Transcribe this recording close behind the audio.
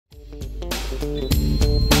Hello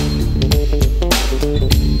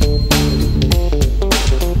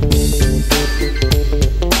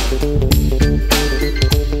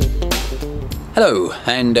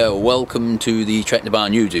and welcome to the Tractor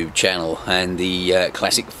Barn YouTube channel and the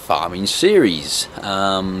classic farming series.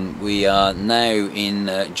 We are now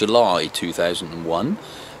in July 2001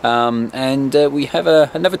 and we have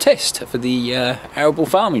another test for the Arable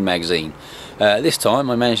Farming magazine. This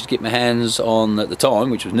time I managed to get my hands on, at the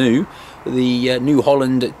time, which was new, the new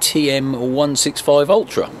Holland TM165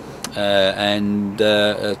 Ultra. And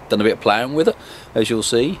done a bit of ploughing with it, as you'll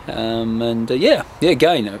see, yeah,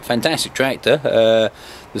 again, a fantastic tractor.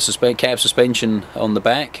 The cab suspension on the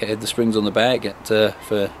back, the springs on the back,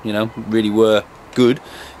 really were good,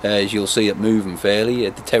 as you'll see it moving fairly.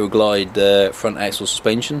 The Terraglide front axle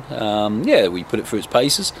suspension, yeah, we put it through its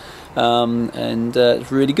paces,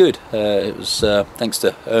 it's really good. It was thanks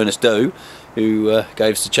to Ernest Doe, who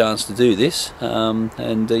gave us the chance to do this,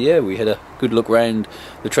 yeah, we had a good look around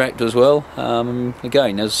the tractor as well.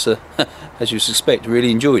 Again, as you suspect,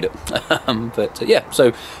 really enjoyed it. Yeah,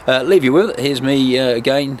 so leave you with it. Here's me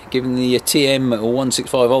again giving the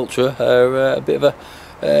TM165 Ultra a bit of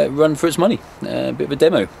a run for its money, a bit of a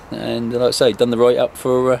demo, and like I say, done the write up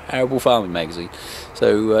for Arable Farming magazine.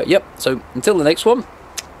 So yep, so until the next one,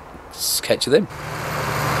 catch you then.